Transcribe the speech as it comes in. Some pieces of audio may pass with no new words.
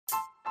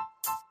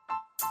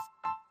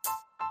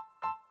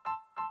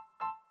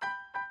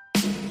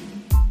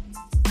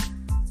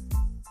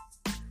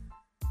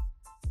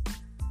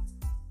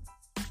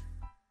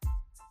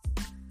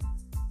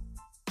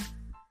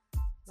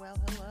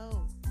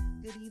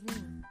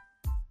afternoon.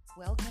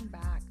 Welcome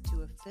back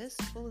to A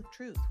Fistful of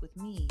Truth with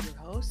me, your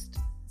host,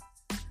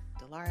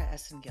 Delara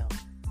Essengill.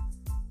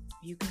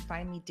 You can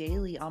find me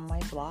daily on my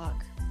blog,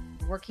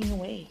 working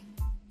away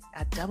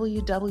at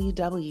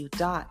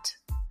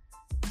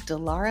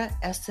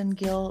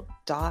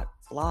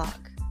www.delaraessengill.blog.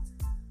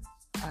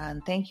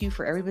 And thank you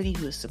for everybody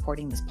who is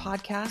supporting this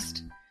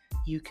podcast.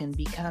 You can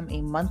become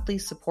a monthly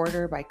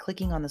supporter by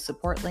clicking on the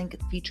support link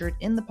featured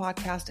in the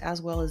podcast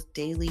as well as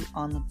daily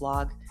on the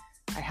blog.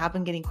 I have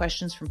been getting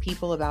questions from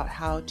people about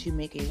how to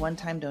make a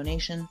one-time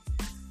donation,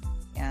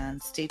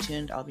 and stay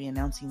tuned. I'll be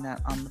announcing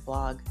that on the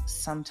blog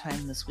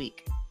sometime this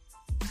week.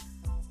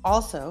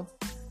 Also,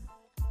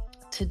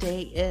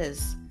 today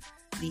is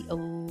the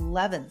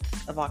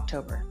 11th of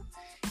October,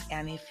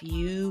 and if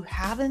you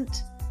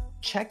haven't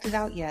checked it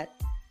out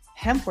yet,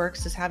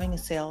 HempWorks is having a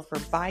sale for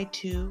buy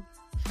two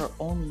for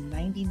only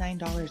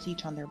 $99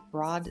 each on their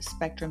broad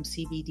spectrum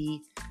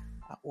CBD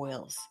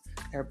oils.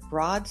 Their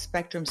broad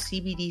spectrum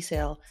CBD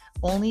sale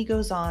only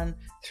goes on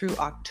through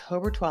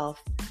October 12th,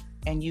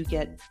 and you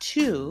get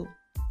two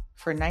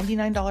for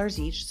 $99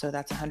 each, so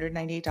that's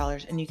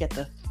 $198, and you get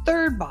the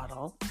third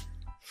bottle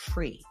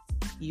free.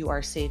 You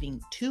are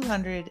saving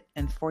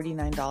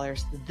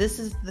 $249. This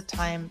is the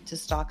time to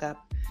stock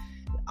up.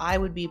 I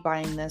would be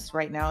buying this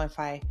right now if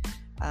I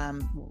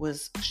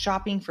was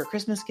shopping for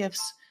Christmas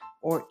gifts,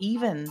 or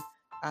even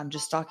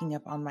just stocking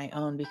up on my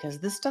own, because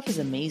this stuff is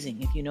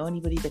amazing. If you know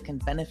anybody that can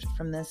benefit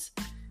from this,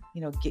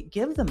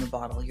 give them a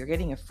bottle. You're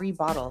getting a free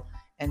bottle,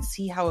 and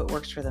see how it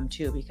works for them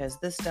too, because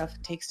this stuff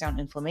takes down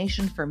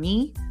inflammation for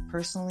me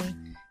personally,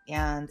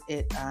 and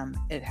it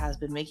has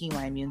been making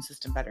my immune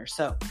system better.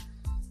 So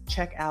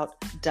check out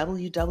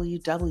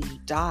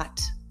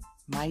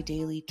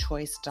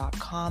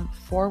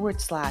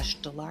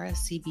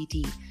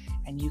www.mydailychoice.com/DelaraCBD,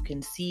 and you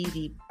can see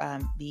the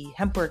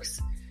HempWorks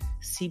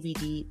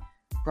CBD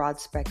broad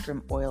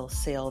spectrum oil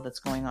sale that's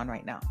going on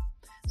right now.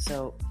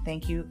 So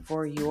thank you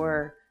for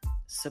your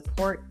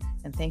support,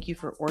 and thank you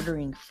for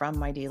ordering from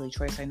My Daily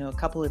Choice. I know a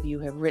couple of you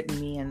have written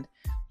me, and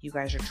you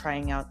guys are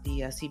trying out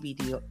the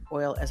CBD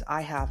oil as I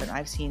have, and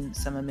I've seen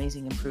some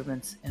amazing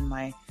improvements in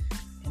my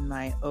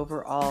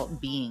overall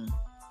being.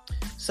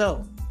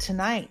 So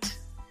tonight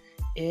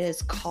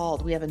is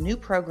we have a new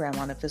program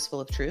on A Fistful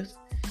of Truth,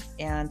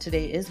 and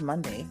today is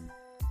Monday.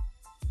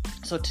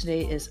 So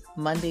today is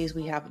Mondays.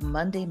 We have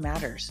Monday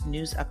Matters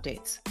news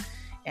updates,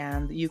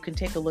 and you can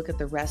take a look at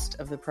the rest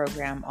of the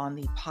program on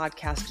the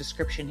podcast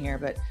description here.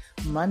 But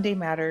Monday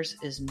Matters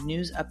is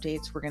news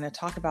updates. We're going to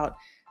talk about,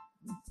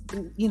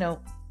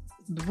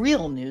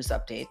 real news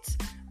updates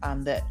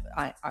that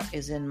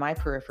is in my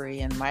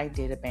periphery and my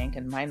data bank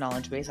and my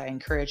knowledge base. I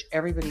encourage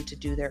everybody to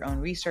do their own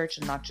research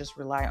and not just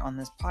rely on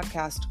this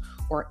podcast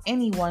or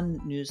any one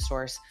news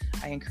source.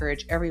 I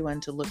encourage everyone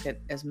to look at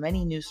as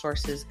many news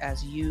sources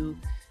as you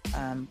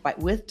but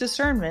with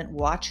discernment.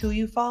 Watch who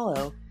you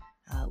follow.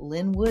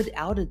 Lynn Wood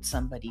outed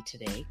somebody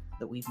today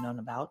that we've known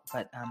about,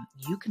 but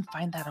you can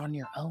find that on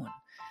your own.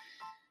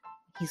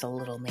 He's a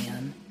little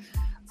man.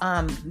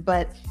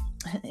 But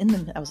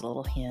that was a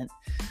little hint.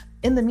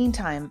 In the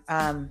meantime,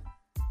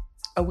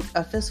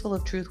 a Fistful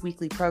of Truth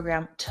weekly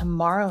program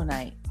tomorrow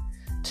night.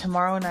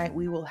 Tomorrow night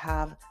we will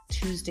have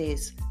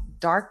Tuesdays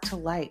Dark to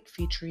Light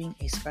featuring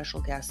a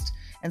special guest.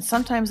 And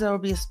sometimes there will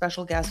be a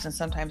special guest and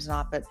sometimes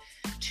not, but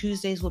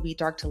Tuesdays will be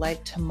Dark to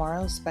Light.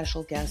 Tomorrow's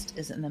special guest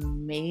is an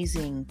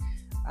amazing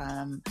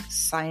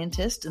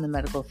scientist in the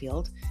medical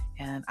field,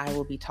 and I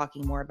will be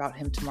talking more about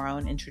him tomorrow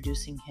and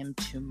introducing him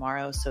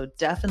tomorrow. So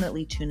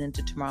definitely tune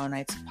into tomorrow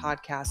night's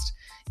podcast.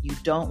 You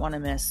don't want to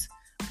miss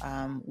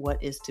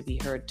what is to be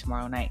heard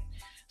tomorrow night.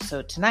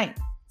 So tonight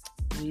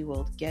we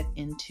will get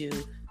into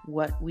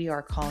what we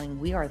are calling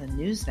We Are the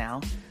News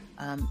Now.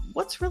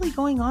 What's really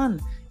going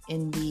on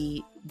in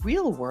the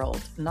real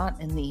world, not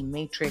in the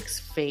Matrix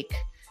fake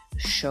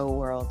show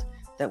world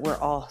that we're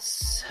all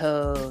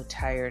so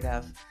tired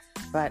of.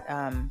 But,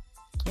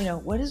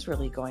 what is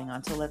really going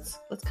on? So let's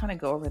kind of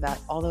go over that,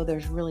 although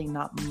there's really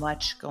not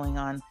much going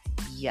on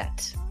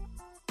yet.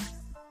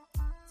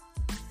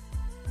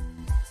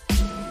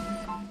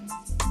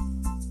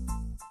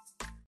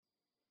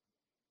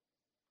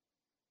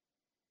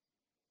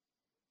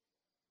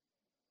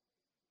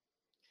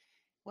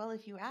 Well,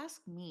 if you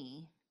ask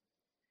me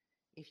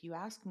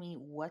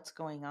what's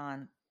going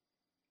on,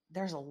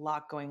 there's a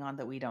lot going on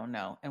that we don't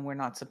know and we're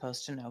not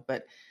supposed to know.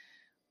 But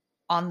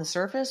on the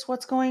surface,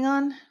 what's going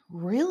on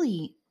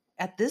really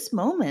at this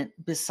moment,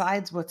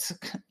 besides what's,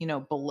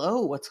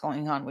 below what's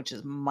going on, which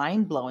is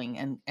mind blowing,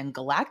 and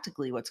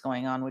galactically what's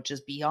going on, which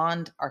is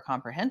beyond our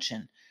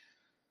comprehension.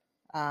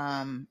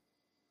 To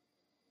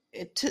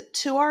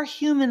our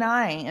human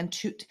eye, and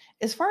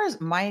as far as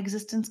my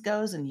existence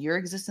goes and your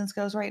existence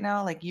goes right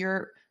now, like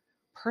your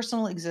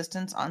personal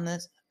existence on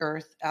this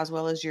earth, as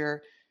well as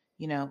your,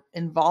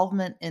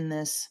 involvement in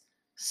this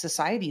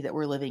society that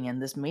we're living in,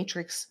 this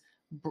matrix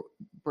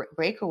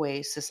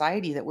breakaway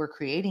society that we're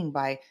creating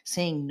by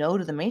saying no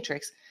to the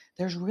matrix,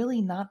 there's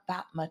really not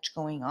that much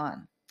going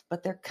on,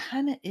 but there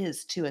kind of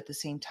is too at the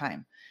same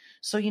time.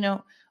 So,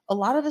 a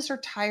lot of us are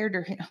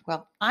tired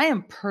well, I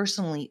am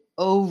personally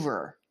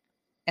over,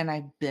 and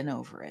I've been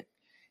over it,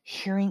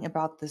 hearing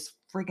about this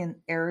friggin'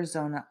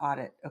 Arizona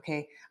audit.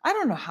 Okay. I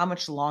don't know how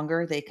much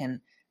longer they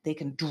can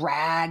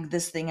drag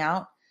this thing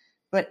out,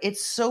 but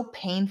it's so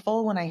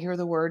painful when I hear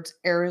the words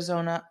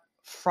Arizona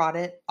fraud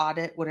it,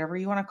 audit, whatever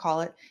you want to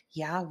call it.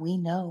 Yeah, we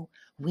know.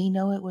 We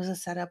know it was a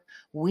setup.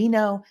 We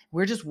know.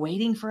 We're just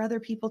waiting for other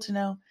people to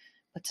know.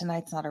 But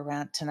tonight's not a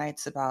rant.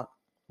 Tonight's about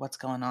what's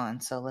going on.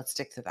 So let's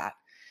stick to that.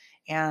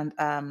 And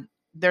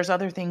there's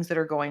other things that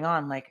are going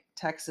on, like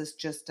Texas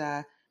just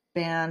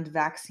banned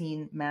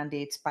vaccine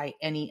mandates by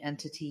any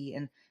entity,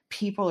 and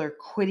people are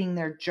quitting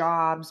their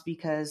jobs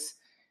because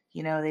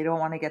they don't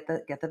want to get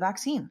the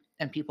vaccine.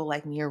 And people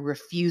like me are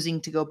refusing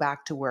to go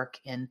back to work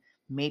in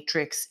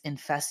matrix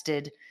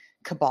infested,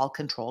 cabal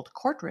controlled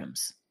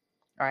courtrooms.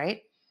 All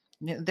right.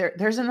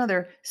 There's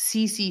another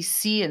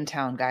CCC in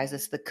town, guys.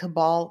 It's the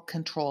cabal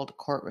controlled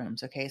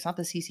courtrooms. Okay. It's not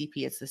the CCP,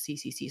 it's the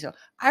CCC. So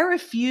I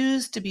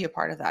refuse to be a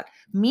part of that.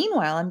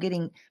 Meanwhile, I'm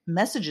getting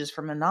messages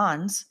from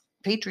Anons,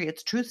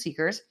 patriots, truth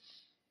seekers.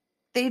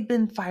 They've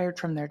been fired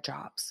from their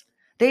jobs.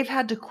 They've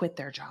had to quit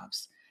their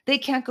jobs. They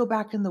can't go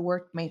back in the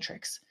work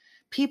matrix.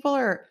 People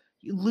are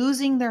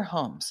losing their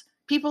homes.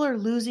 People are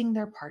losing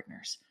their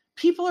partners.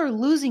 People are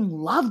losing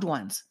loved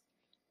ones.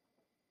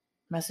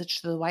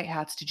 Message to the white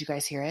hats. Did you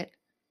guys hear it?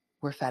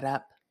 We're fed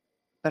up,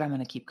 but I'm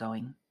going to keep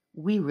going.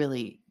 We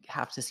really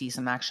have to see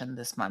some action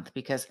this month,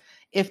 because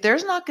if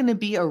there's not going to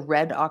be a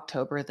red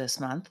October this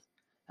month,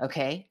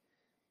 okay,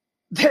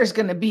 there's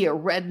going to be a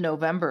red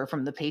November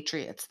from the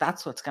Patriots.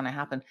 That's what's going to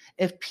happen.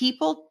 If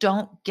people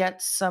don't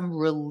get some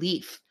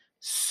relief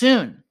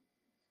soon,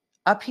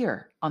 up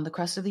here on the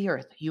crust of the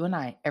earth, you and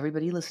I,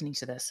 everybody listening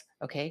to this,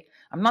 okay?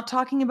 I'm not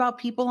talking about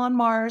people on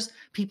Mars,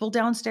 people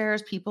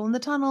downstairs, people in the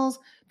tunnels,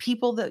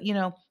 people that,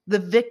 the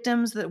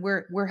victims that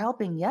we're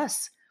helping.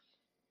 Yes.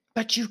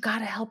 But you've got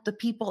to help the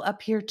people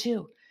up here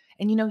too.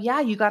 And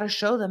yeah, you got to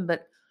show them,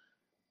 but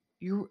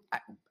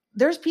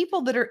there's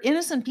people that are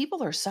innocent.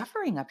 People are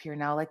suffering up here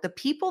now. Like the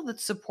people that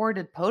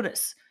supported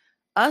POTUS,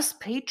 us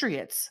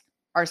patriots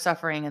are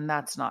suffering, and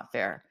that's not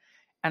fair.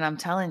 And I'm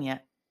telling you,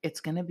 it's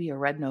going to be a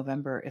red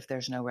November if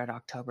there's no red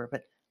October,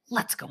 but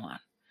let's go on.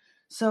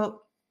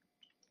 So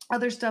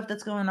other stuff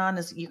that's going on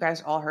is, you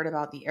guys all heard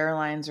about the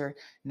airlines are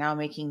now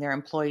making their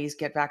employees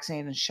get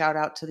vaccinated, and shout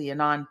out to the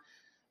Anon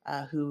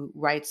who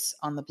writes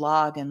on the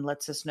blog and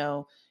lets us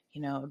know,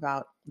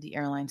 about the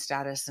airline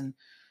status and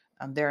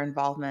their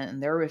involvement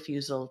and their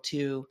refusal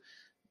to,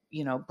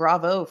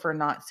 bravo for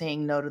not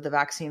saying no to the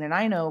vaccine. And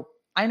I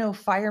know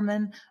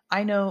firemen,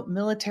 I know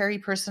military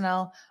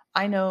personnel,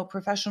 I know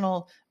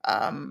professional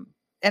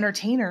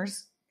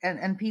entertainers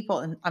and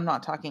people, and I'm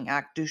not talking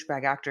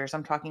douchebag actors.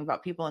 I'm talking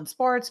about people in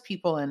sports,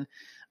 people in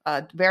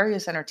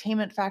various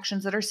entertainment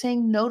factions that are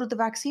saying no to the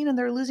vaccine, and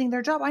they're losing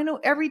their job. I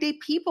know everyday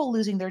people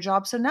losing their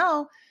job. So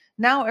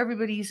now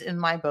everybody's in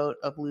my boat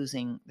of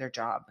losing their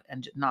job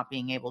and not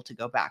being able to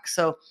go back.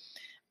 So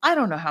I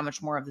don't know how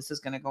much more of this is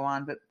going to go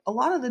on, but a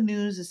lot of the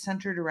news is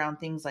centered around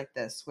things like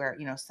this, where,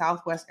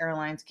 Southwest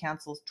Airlines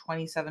cancels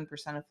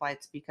 27% of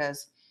flights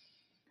because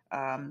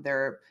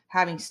they're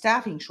having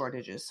staffing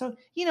shortages. So,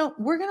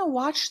 we're going to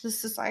watch the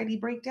society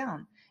break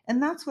down.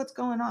 And that's what's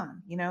going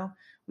on.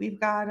 We've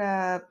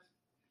got,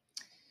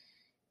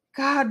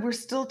 God, we're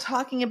still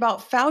talking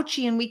about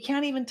Fauci, and we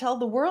can't even tell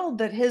the world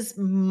that his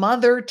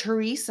mother,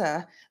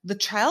 Teresa, the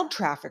child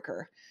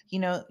trafficker,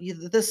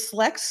 the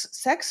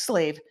sex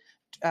slave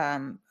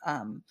um,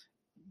 um,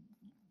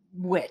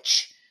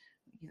 witch,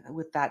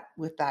 with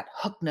that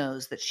hook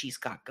nose that she's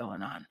got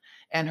going on,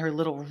 and her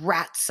little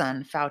rat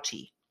son,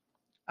 Fauci.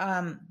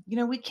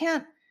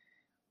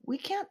 We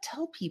can't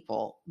tell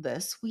people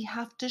this. We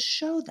have to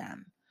show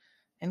them.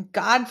 And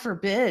God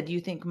forbid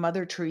you think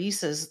Mother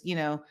Teresa's,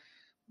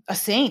 a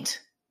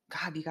saint.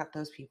 God, you got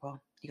those people.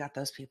 You got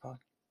those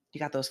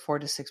 4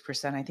 to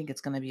 6%. I think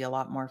it's going to be a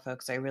lot more,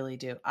 folks. I really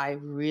do. I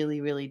really,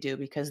 really do,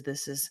 because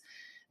this is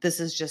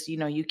just,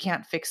 you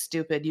can't fix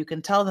stupid. You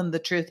can tell them the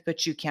truth,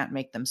 but you can't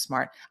make them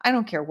smart. I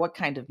don't care what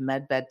kind of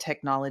medbed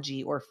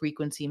technology or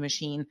frequency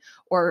machine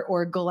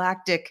or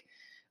galactic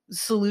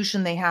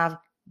solution they have.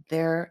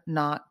 They're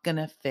not going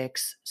to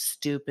fix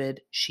stupid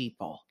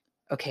sheeple.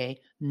 Okay.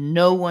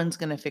 No one's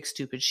going to fix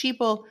stupid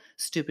sheeple.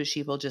 Stupid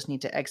sheeple just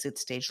need to exit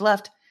stage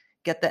left,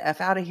 get the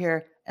F out of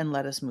here, and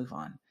let us move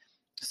on.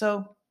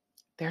 So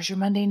there's your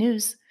Monday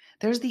news.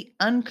 There's the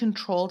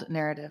uncontrolled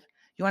narrative.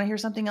 You want to hear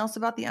something else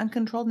about the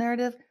uncontrolled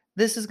narrative?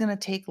 This is going to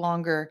take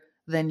longer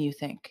than you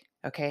think.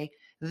 Okay.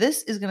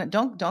 This is going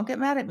to, don't get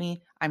mad at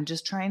me. I'm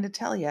just trying to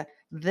tell you,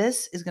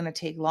 this is going to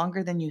take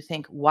longer than you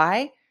think.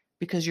 Why?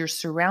 Because you're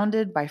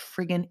surrounded by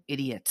friggin'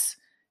 idiots.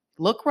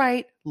 Look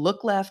right,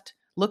 look left,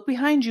 look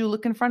behind you,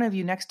 look in front of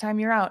you next time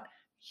you're out.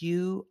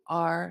 You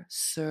are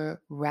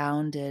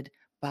surrounded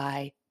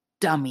by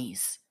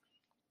dummies.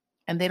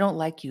 And they don't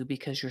like you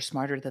because you're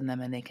smarter than them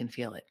and they can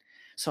feel it.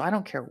 So I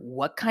don't care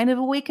what kind of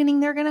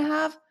awakening they're going to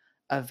have,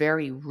 a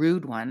very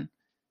rude one,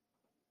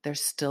 they're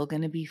still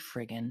going to be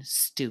friggin'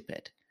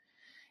 stupid.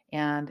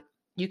 And,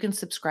 You can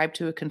subscribe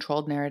to a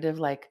controlled narrative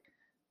like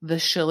the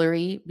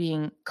Shillery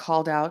being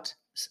called out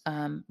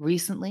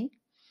recently,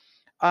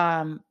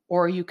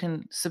 or you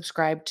can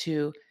subscribe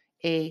to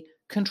a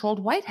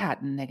controlled white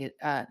hat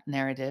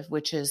narrative,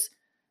 which is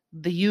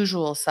the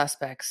usual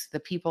suspects, the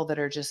people that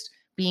are just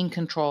being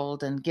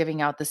controlled and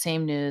giving out the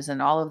same news,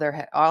 and all of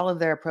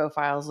their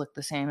profiles look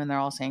the same and they're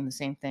all saying the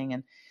same thing.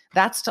 And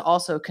that's to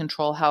also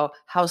control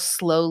how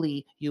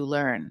slowly you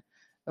learn.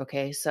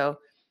 Okay, so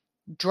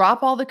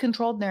drop all the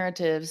controlled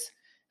narratives,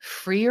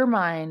 free your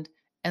mind,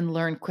 and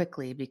learn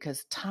quickly,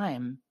 because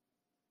time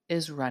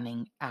is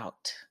running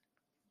out.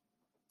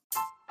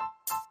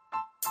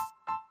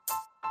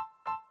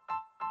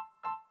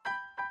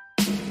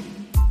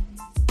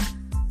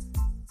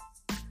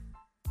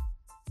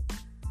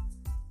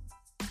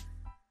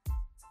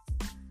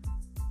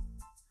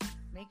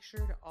 Make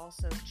sure to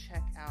also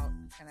check out,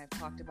 and I've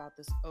talked about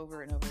this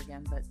over and over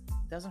again, but it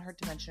doesn't hurt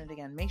to mention it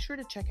again. Make sure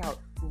to check out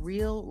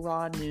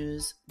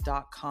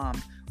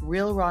realrawnews.com.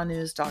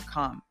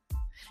 Realrawnews.com.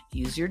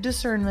 Use your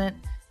discernment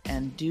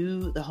and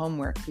do the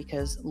homework,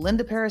 because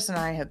Linda Paris and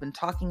I have been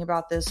talking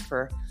about this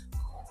for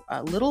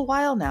a little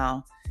while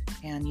now,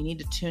 and you need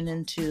to tune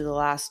into the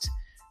last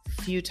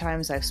few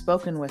times I've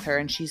spoken with her,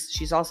 and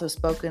she's also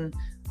spoken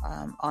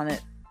on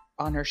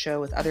her show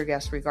with other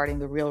guests regarding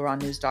the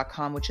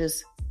realrawnews.com, which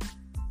is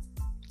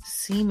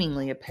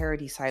seemingly a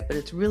parody site, but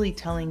it's really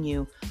telling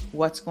you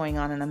what's going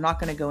on. And I'm not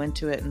going to go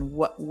into it and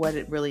what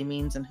it really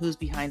means and who's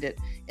behind it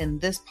in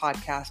this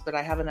podcast, but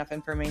I have enough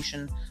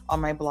information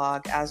on my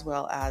blog as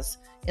well as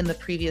in the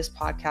previous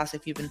podcast.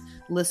 If you've been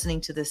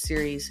listening to this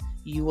series,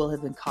 you will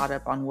have been caught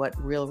up on what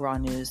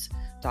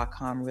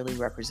realrawnews.com really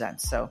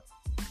represents. So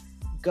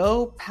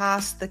go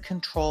past the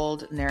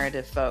controlled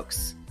narrative,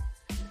 folks.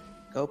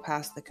 Go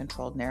past the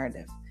controlled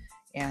narrative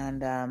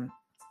and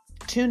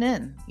tune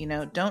in.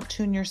 Don't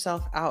tune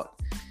yourself out.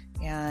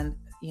 And,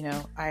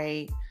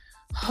 I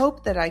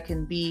hope that I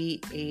can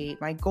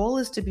my goal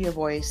is to be a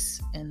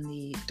voice in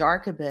the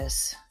dark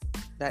abyss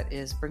that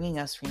is bringing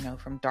us,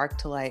 from dark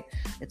to light.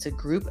 It's a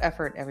group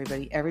effort,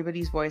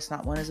 everybody's voice,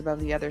 not one is above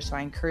the other. So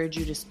I encourage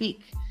you to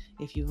speak.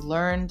 If you've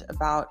learned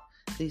about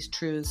these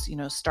truths,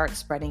 start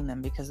spreading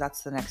them, because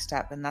that's the next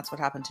step. And that's what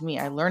happened to me.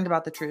 I learned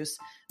about the truths,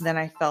 then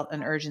I felt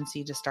an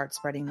urgency to start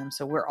spreading them.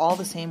 So we're all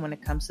the same when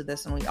it comes to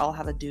this, and we all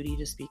have a duty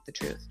to speak the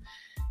truth.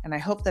 And I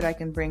hope that I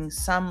can bring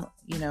some,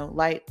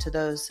 light to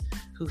those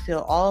who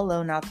feel all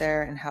alone out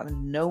there and have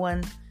no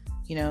one,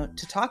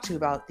 to talk to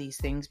about these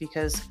things,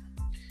 because,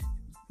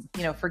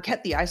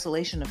 forget the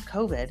isolation of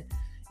COVID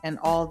and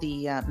all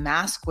the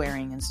mask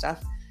wearing and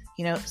stuff.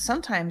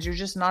 Sometimes you're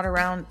just not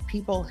around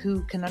people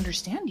who can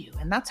understand you.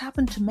 And that's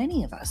happened to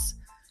many of us,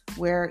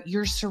 where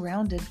you're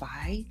surrounded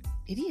by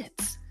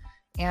idiots.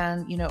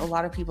 And, a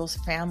lot of people's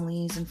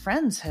families and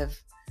friends have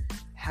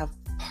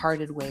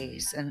parted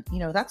ways. And,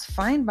 that's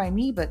fine by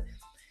me, but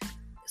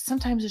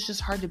sometimes it's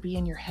just hard to be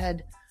in your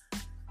head,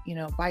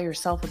 by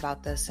yourself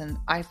about this. And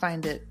I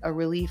find it a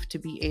relief to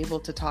be able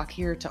to talk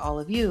here to all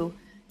of you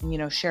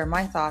and, share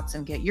my thoughts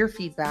and get your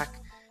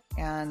feedback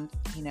and,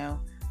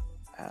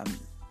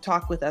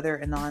 talk with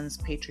other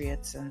Anons,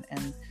 patriots,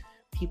 and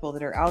people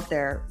that are out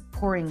there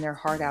pouring their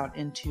heart out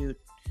into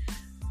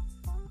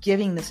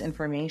giving this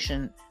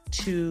information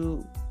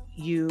to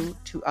you,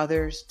 to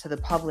others, to the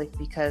public,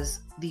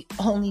 because the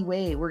only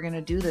way we're going to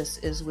do this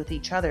is with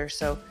each other.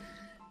 So,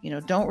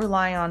 don't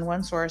rely on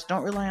one source,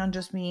 don't rely on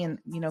just me, and,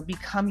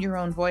 become your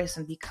own voice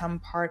and become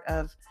part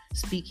of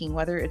speaking,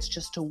 whether it's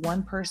just to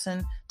one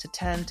person, to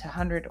 10, to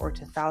 100, or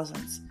to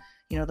thousands.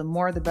 The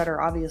more the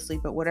better, obviously,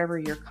 but whatever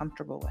you're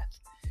comfortable with.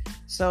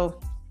 So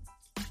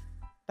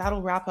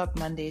that'll wrap up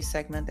Monday's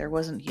segment. There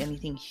wasn't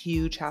anything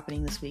huge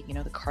happening this week.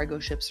 The cargo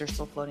ships are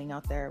still floating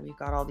out there. We've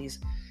got all these,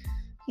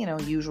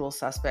 usual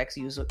suspects,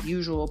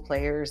 usual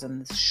players,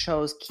 and the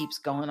shows keeps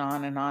going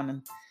on.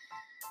 And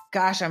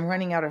gosh, I'm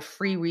running out of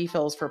free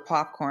refills for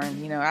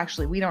popcorn.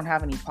 Actually, we don't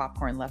have any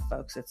popcorn left,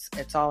 folks.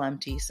 It's all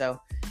empty.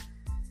 So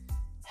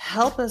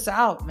help us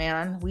out,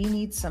 man. We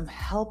need some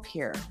help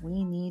here.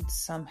 We need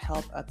some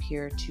help up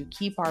here to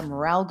keep our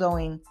morale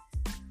going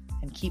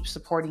and keep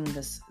supporting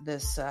this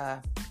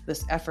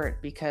effort,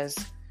 because,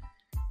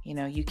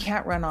 you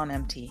can't run on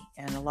empty.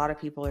 And a lot of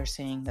people are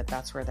saying that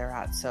that's where they're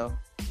at. So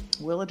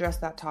we'll address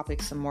that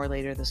topic some more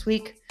later this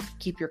week.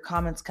 Keep your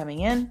comments coming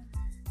in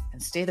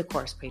and stay the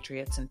course,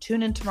 patriots. And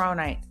tune in tomorrow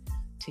night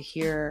to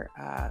hear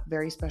a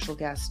very special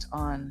guest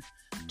on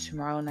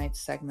tomorrow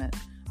night's segment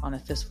on A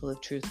Fistful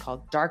of Truth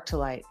called Dark to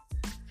Light,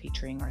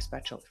 featuring our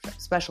special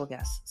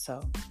guests.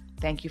 So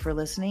thank you for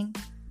listening.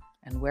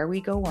 And where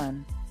we go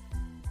one,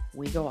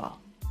 we go all.